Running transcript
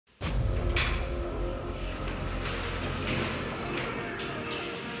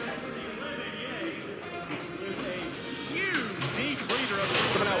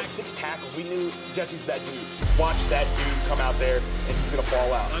knew Jesse's that dude. Watch that dude come out there, and he's going to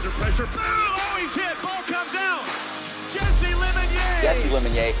fall out. Under pressure, boom! Oh, he's hit. Ball comes out. Lemonier! Jessie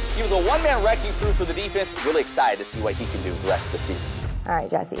Lemonier. He was a one-man wrecking crew for the defense. Really excited to see what he can do the rest of the season. All right,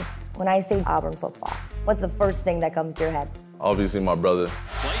 Jessie, when I say Auburn football, what's the first thing that comes to your head? Obviously, my brother.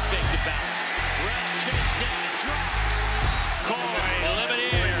 Play faked it back. Red chase down, drops. Coy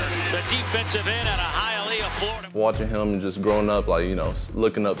Lemonier, the defensive end out of Hialeah, Florida. Watching him and just growing up, like, you know,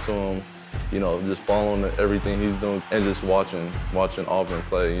 looking up to him, you know, just following everything he's doing and just watching Auburn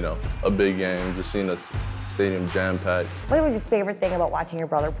play, you know, a big game, just seeing us stadium jam-packed. What was your favorite thing about watching your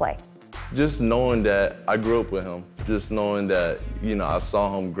brother play? Just knowing that I grew up with him. Just knowing that, you know, I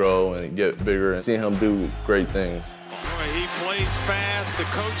saw him grow and get bigger and seeing him do great things. Boy, he plays fast. The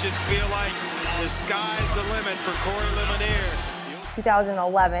coaches feel like the sky's the limit for Corey Lemonier.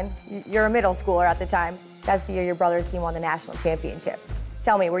 2011, you're a middle schooler at the time. That's the year your brother's team won the national championship.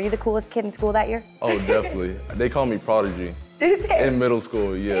 Tell me, were you the coolest kid in school that year? Oh, definitely. They called me Prodigy. Did they? In middle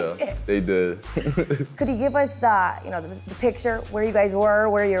school, yeah, they did. Could you give us the, you know, the picture where you guys were,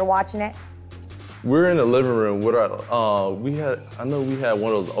 where you were watching it? We're in the living room with our, I know we had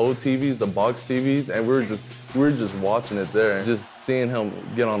one of those old TVs, the box TVs, and we were just watching it there and just seeing him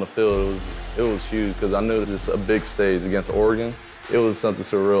get on the field. It was huge because I knew it was just a big stage against Oregon. It was something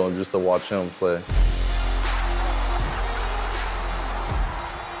surreal just to watch him play.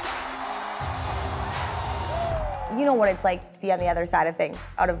 You know what it's like to be on the other side of things.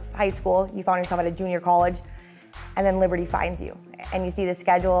 Out of high school, you found yourself at a junior college, and then Liberty finds you, and you see the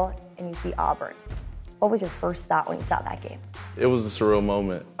schedule, and you see Auburn. What was your first thought when you saw that game? It was a surreal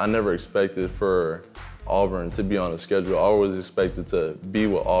moment. I never expected for Auburn to be on the schedule. I always expected to be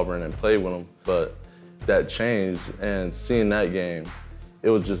with Auburn and play with them, but that changed, and seeing that game,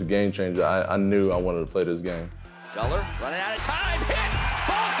 it was just a game changer. I knew I wanted to play this game. Guller running out of time, hit,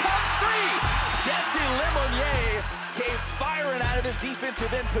 ball comes free. Jessie Lemonier came firing out of his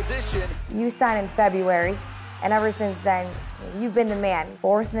defensive end position. You signed in February, and ever since then, you've been the man,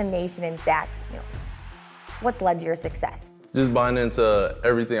 4th in the nation in sacks. You know, what's led to your success? Just buying into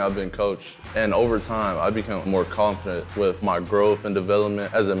everything I've been coached. And over time, I become more confident with my growth and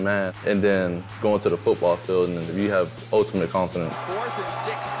development as a man, and then going to the football field, and you have ultimate confidence. 4th and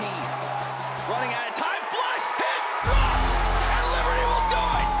 16. Running out of time, flush, hit, dropped, and Liberty will do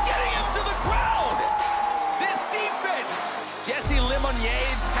it, getting him to the ground. This defense, Jessie Lemonier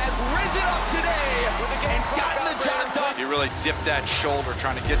has risen up today and gotten the job done. He really dipped that shoulder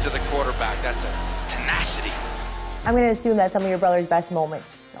trying to get to the quarterback. That's a tenacity. I'm going to assume that some of your brother's best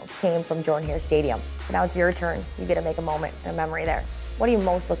moments, you know, came from Jordan Hare Stadium. But now it's your turn. You get to make a moment and a memory there. What are you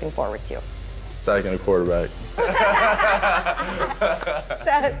most looking forward to? Sacking a quarterback.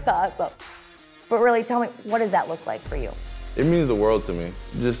 That's awesome. But really, tell me, what does that look like for you? It means the world to me.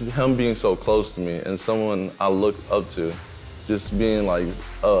 Just him being so close to me and someone I look up to. Just being like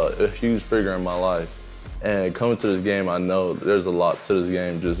a huge figure in my life. And coming to this game, I know there's a lot to this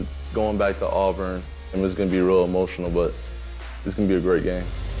game. Just going back to Auburn, and it's going to be real emotional, but it's going to be a great game.